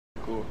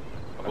cool.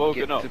 I've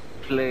woken up. To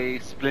play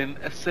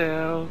Splinter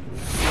Cell.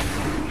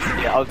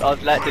 Yeah, I was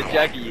like the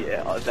Jaggy,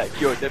 yeah. I was like,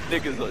 yo, them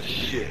niggas are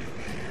shit.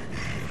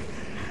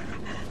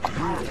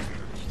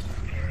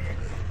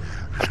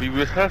 Have we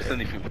rehearsed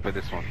anything for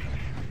this one?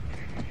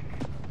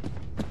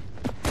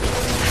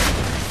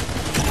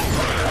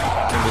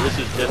 Remember, this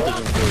is just as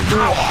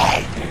important.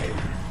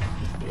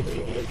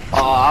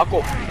 I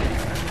got...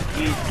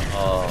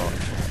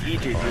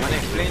 EJ, do you wanna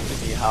explain to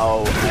me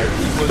how...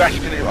 he was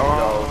Bashing it. I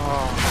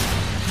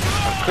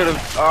could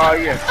have... Oh,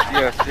 yes.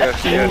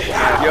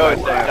 Yo,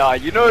 nah,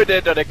 you know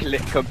they're gonna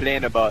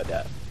complain about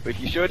that. But if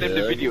you showed him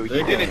the video,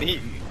 he didn't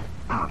hit you.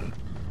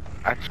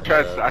 I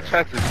tried to...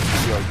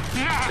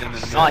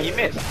 Nah, he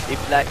missed.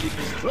 It's like...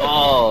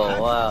 Oh,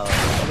 wow.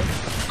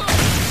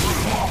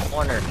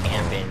 Corner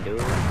camping,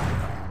 dude.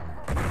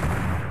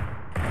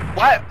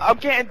 Why? I'm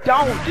getting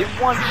downed in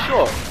one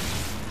shot.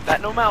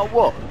 Like, no matter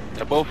what.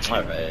 They're both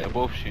shooting. Alright. They're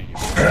both shooting.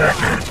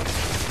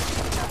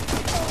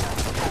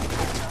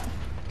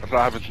 That's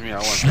what happened to me. I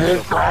won.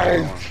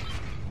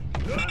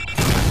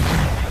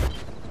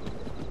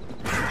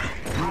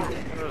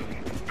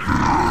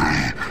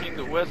 I think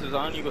the worst is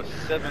I only got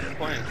 7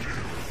 points.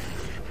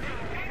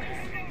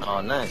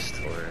 Oh, nice,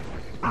 Tor.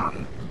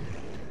 I'm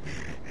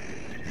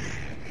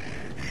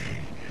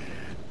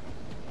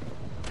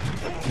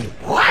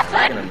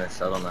gonna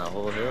miss out on that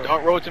whole hill.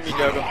 Don't roll to me,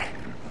 Jagger.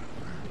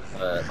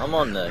 I'm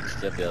on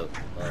next. Yep.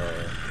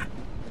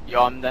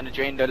 Yo, I'm gonna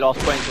drain the last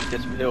points of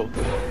this hill.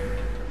 Revive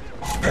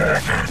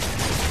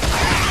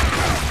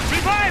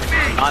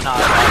me! Nah.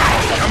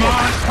 Come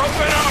on, pump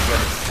it up!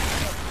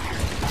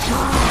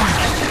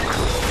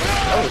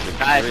 That was a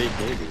Guys. great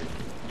baby.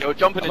 Yo,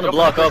 jump in I'm the gonna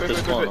block off quick, the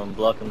quick, spawn. quick. I'm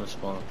blocking the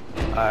spawn.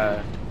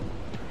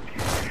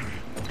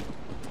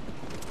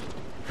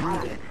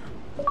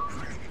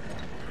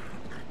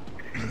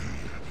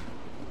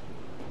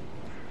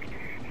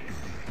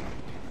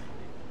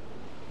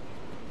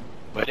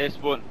 Where they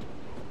spawn?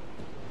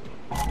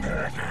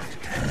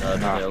 There's a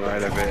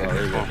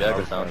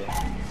Jagger found it.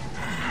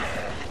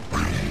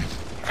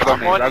 I got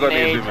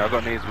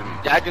nades with me.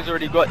 Jagger's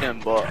already got them,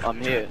 but I'm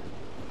here.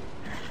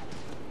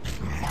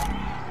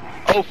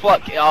 Oh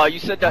fuck, you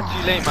said that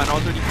too late, man. I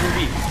was already 3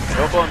 weeks.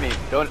 Don't go on me.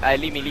 Don't,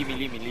 leave me.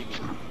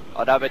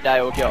 I'd either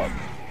die or get up.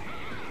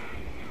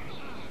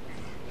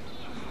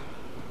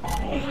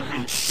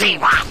 See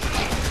what?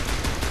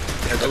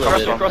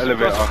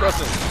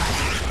 Cross him.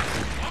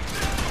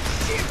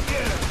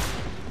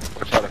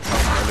 Watch out,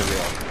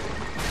 elevator.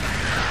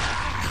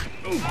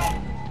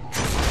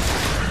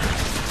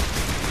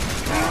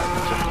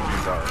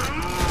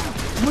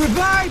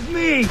 Revive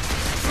me!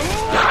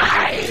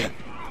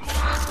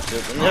 In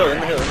the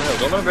hill.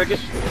 Don't let him break it.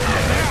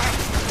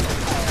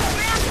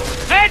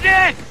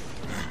 Medic!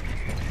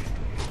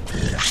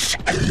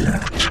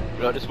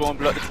 Block the spawn.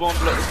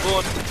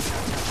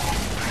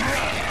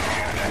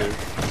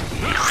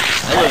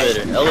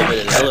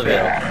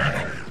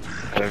 Elevator.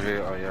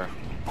 Elevator, oh yeah.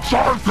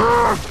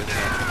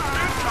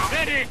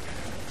 Medic!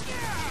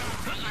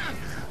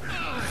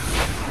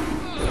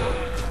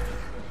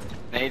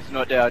 Nade's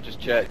not there, I just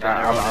checked.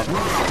 I'm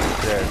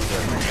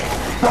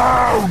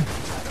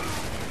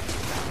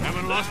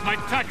Haven't lost my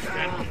touch,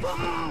 then.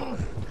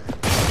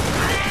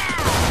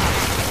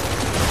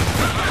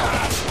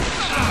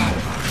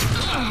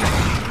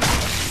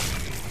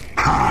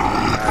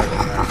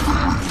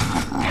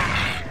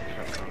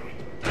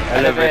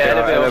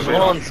 Elevator. There's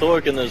one on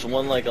Torque and there's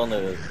one like on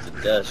the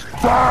desk.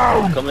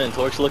 Come in,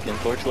 Torque's looking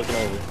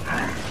over.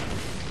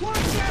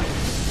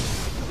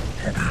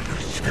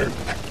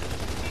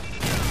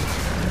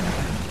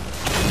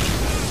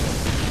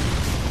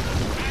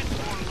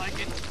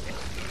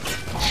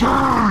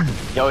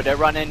 Yo, they're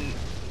running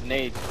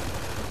nades.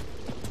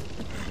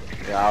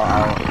 Yeah,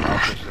 I'll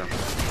push them.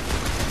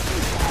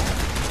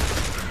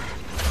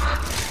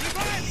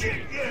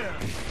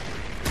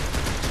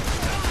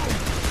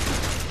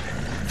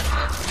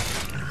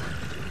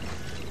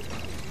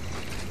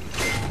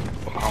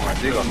 Oh my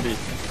digger.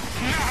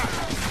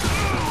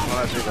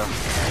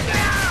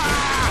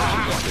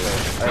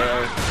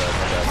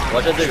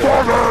 Watch that digger.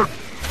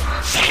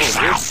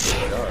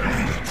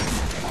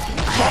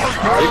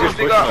 Digger's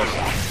pushing us.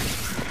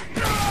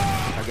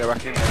 I get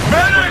back in.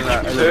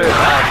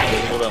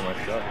 Hold on, my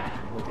shot.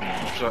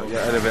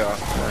 Yeah, elevator.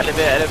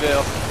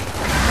 Elevator.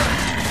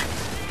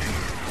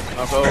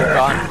 I'll go,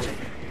 gone.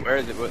 Where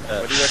is it? What do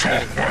you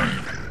reckon?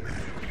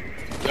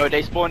 Yo,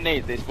 they spawn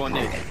nades.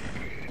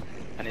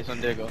 And it's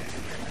on Digger.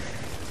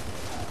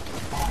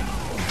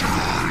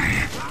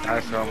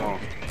 Nice, Homo.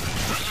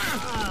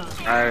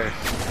 Nice.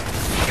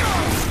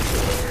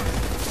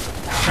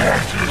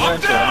 I'm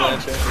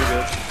launching. You're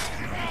good.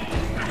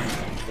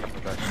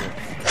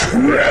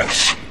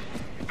 Yes.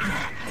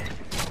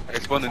 I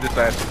spawned in this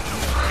side.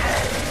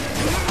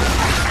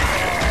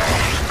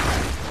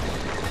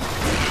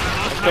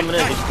 He's coming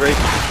in, he's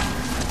breaking.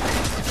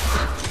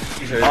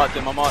 He's hurt.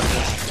 I'm marked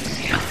him.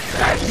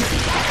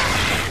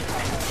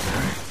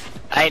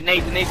 Hey,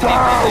 Nate. He's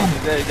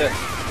there.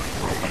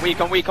 I'm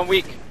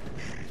weak.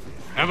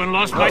 Haven't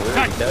lost my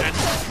touch, then.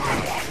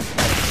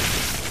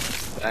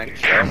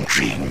 Thanks. Oh,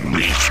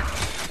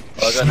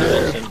 I got no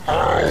engine.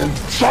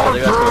 Oh,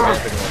 they got two guys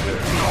picking up here.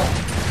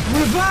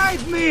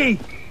 Revive me!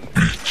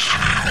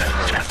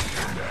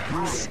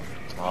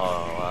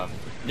 Oh, wow.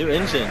 New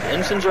engine.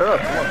 Engines are up.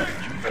 Come on.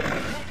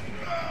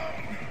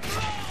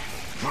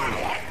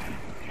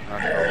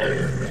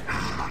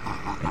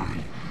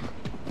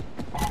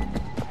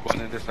 One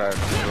in this side.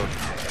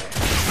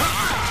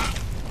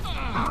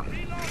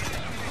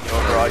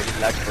 Overall, you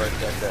lag for a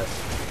second.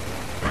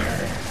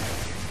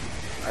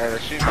 Hey, they're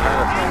shooting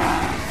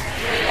behind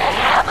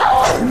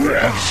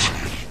us.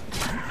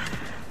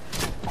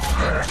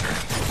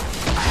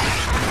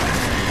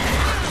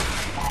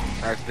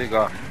 Nice dig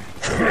off.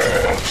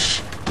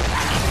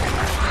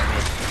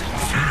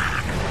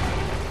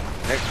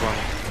 Next one.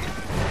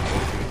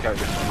 We got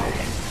this one.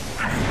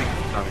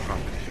 Now we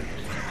can't finish it.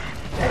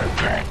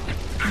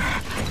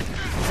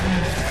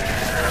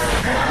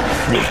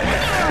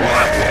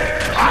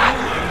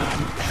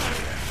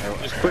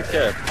 Just quick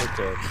cap. Quick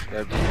cap.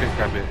 Yeah, just quick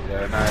cap it.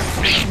 Yeah, nice.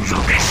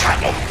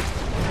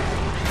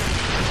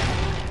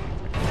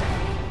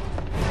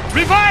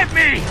 Revive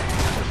me!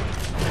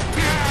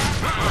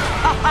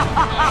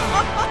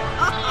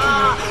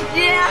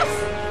 Yes!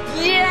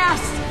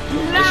 Yes!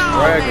 Now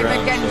drag they around,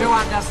 begin so- to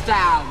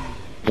understand.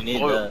 We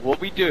need that. What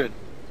we doing?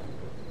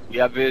 We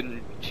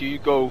having 2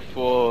 go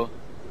for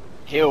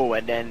hill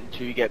and then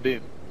 2 get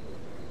boom.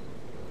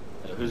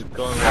 Who's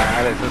going with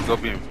Alex, let's go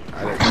beam.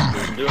 Alex,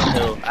 let's go. doing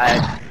hill?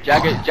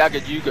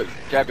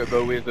 Jagger,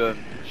 go with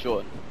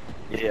Sean.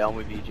 Yeah, I'm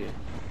with EJ.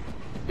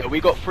 Yeah, we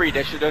got 3.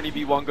 There should only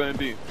be 1 going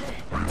boom.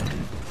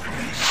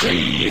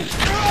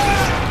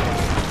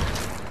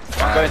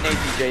 I'm going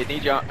Nate,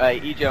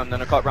 EJ, and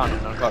then I can't run.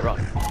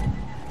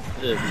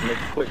 Yeah, just make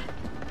it quick.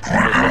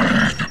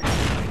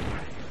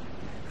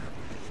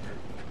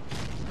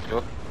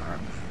 Sure?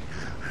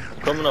 I'm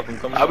coming up.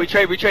 We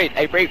trade.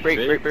 Hey, break.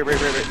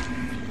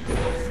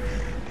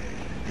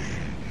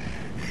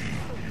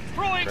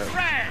 Throwing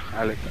trash!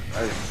 Alex is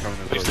coming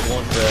as Wasted well.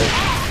 one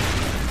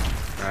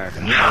frag.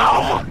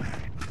 Nice.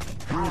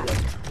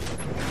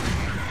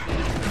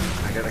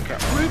 I got a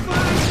cap.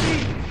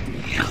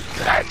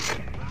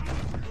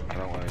 I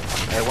don't want it.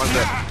 Hey, one's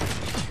there.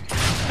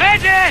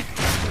 Medic!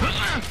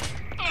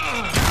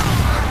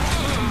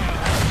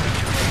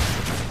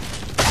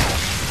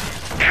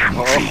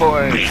 Oh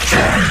boy!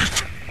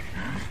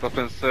 Stop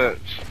and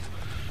search.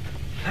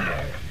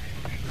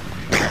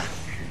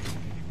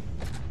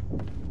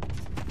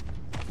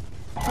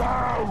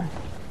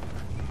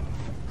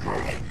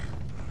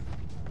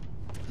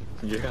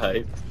 You're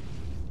hyped.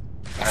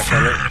 Nice,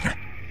 Alex.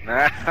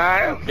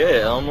 Nice!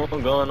 Okay, Elmo,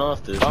 I'm going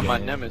off this. I'm my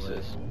game.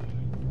 nemesis.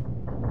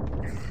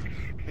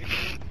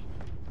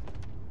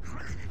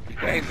 You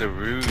guys are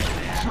rude. He's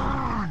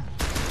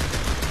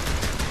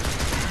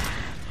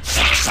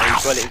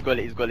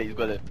got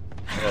it.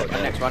 Oh,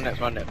 Run next.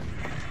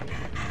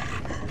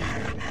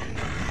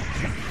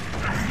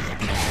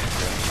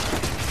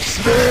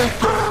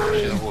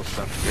 Shit, I'm all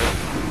stuck together.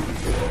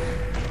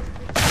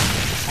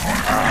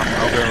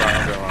 I'll go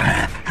around.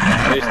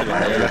 Wasted it,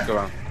 Yeah, let's go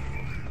around.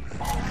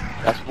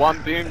 That's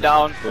 1 boom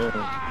down. Boom.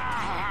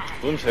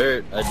 Boom's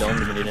hurt. I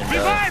don't even need him down.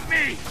 Revive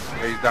me!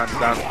 Yeah, he's down.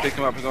 Pick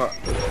him up. Elevator.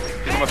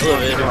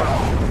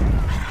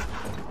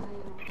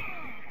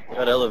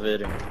 Got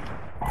elevator.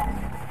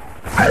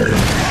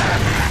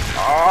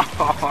 Oh,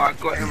 I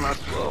got him as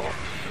well.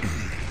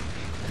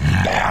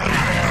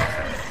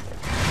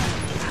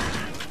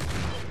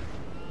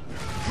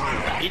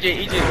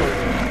 EJ.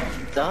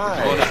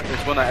 Die.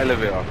 There's one at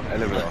elevator.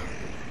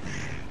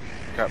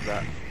 Cap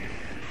that.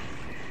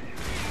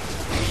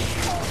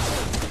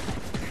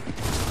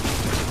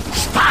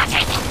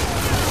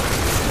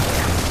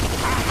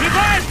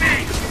 Revive me!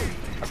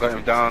 I got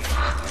him down,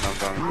 and I'm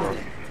down as well.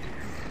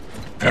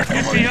 Get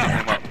me up!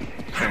 Him up.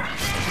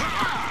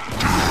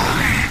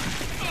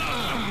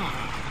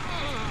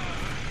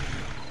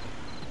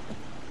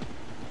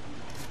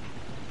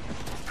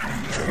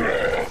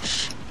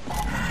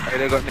 Hey,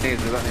 they got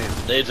nades.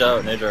 Nades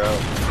out.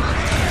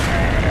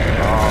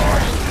 Oh,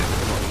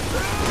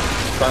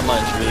 Prime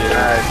mine's really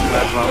nice,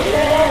 last one.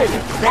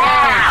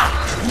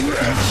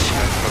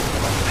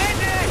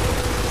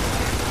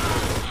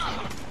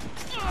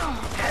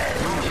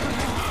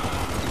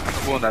 I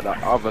spawned at the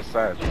other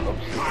side,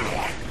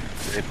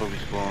 opposite. They probably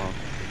spawned.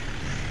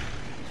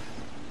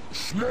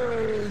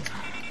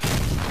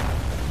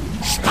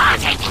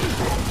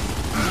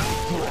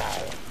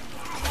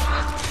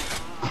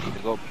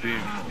 They got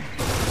boom.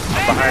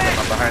 I'm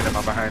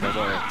behind them, don't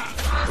worry.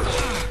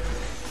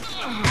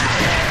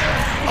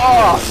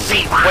 Oh,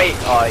 wait.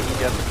 Oh, he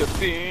just took a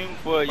boom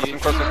for you.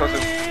 Cross him.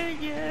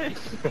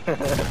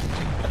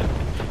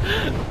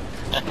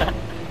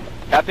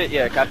 Cap it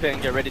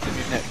and get ready to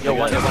move next. Yo,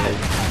 one.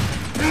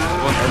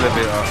 One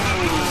elevator.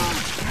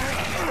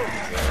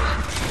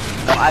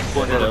 Oh, I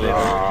spawned elevator.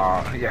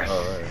 Ah, yes.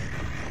 Alright.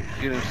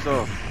 Get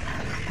himself.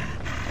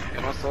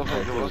 Get myself.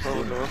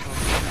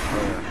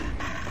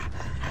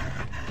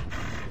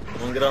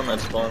 Don't get on that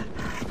spawn.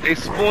 They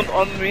spawned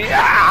on me.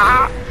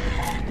 Ah!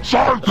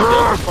 Spawn,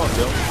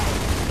 Joe.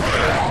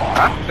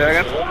 Huh? Say that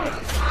again?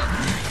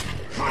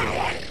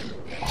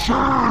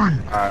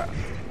 Alright.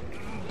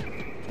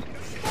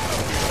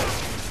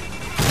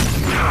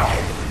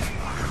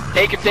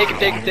 Take him, take him,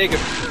 take him, take him.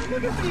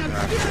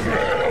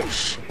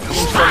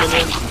 Who's coming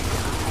in?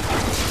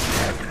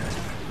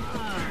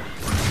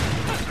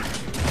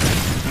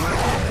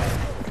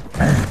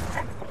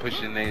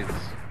 Pushing nades.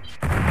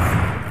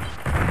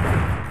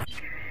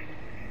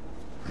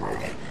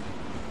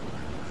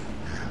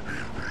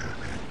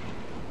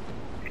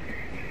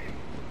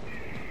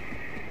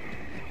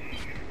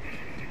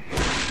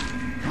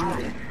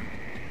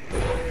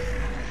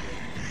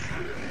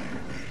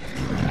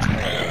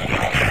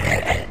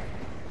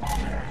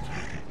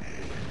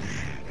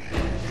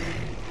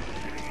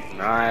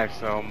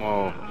 Nice,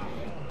 Elmo.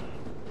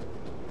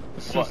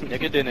 What,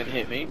 nigga didn't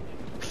hit me?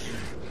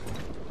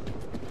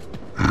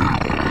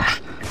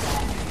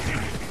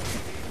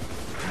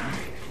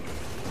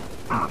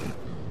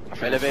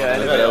 Elevator,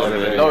 elevator,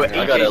 elevator. No, I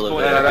got EJ's elevator.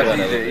 going No, I that's got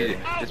easy, elevator. easy.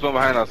 This one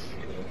behind us.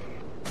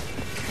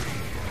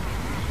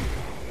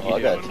 Oh,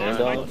 I got 10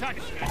 dollars?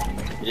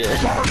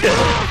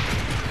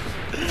 Yeah.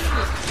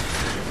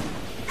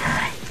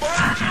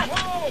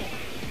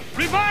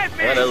 Revive I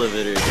me! got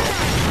elevator again.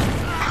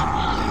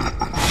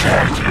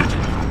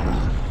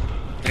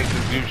 Take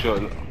the zoom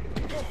shot.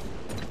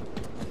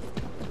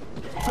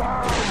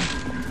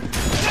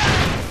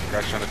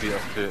 Guy's trying to beat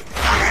us to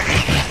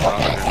it.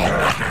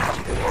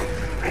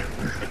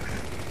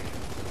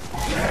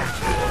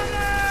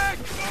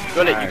 You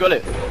got it, you got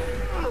it.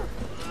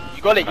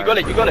 You got it, you got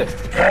it, you got it.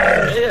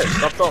 Yeah, yeah,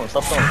 stop throwing,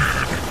 stop throwing.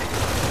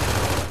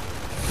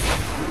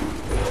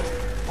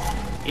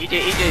 EJ,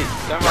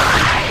 don't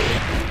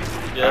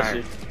run. Yeah, I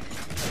see.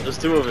 There's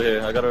two over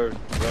here, I gotta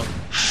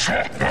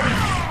run.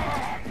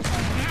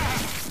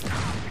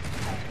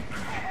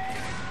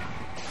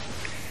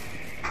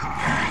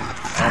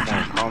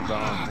 Calm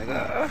down,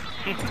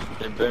 nigga.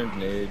 They burned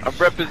nades. I'm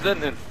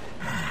representing.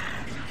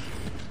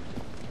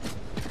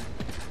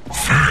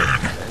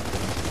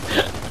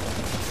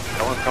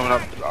 That one's coming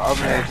up. I'll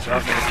manage,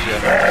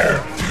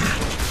 yeah.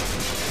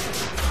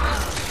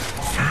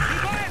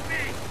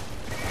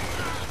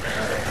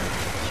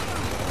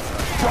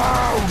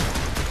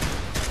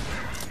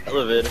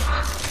 Elevator.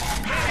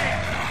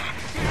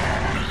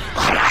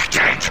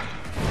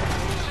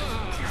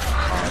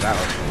 Oh, that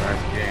was a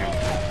nice game.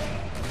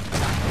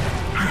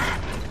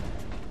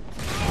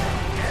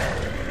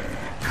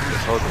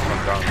 Just hold this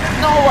one down.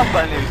 No, I'm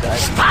finally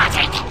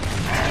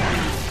died.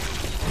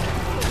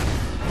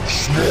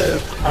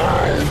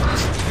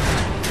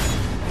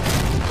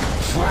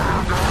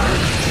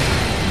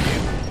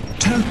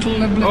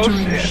 Total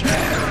obliteration.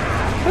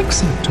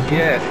 Acceptable.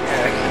 Yeah.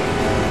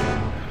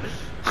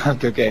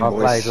 Good game, Well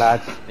boys. played,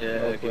 lads.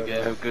 Yeah, good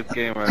game. Have a good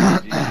game,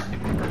 man.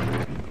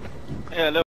 Yeah, look.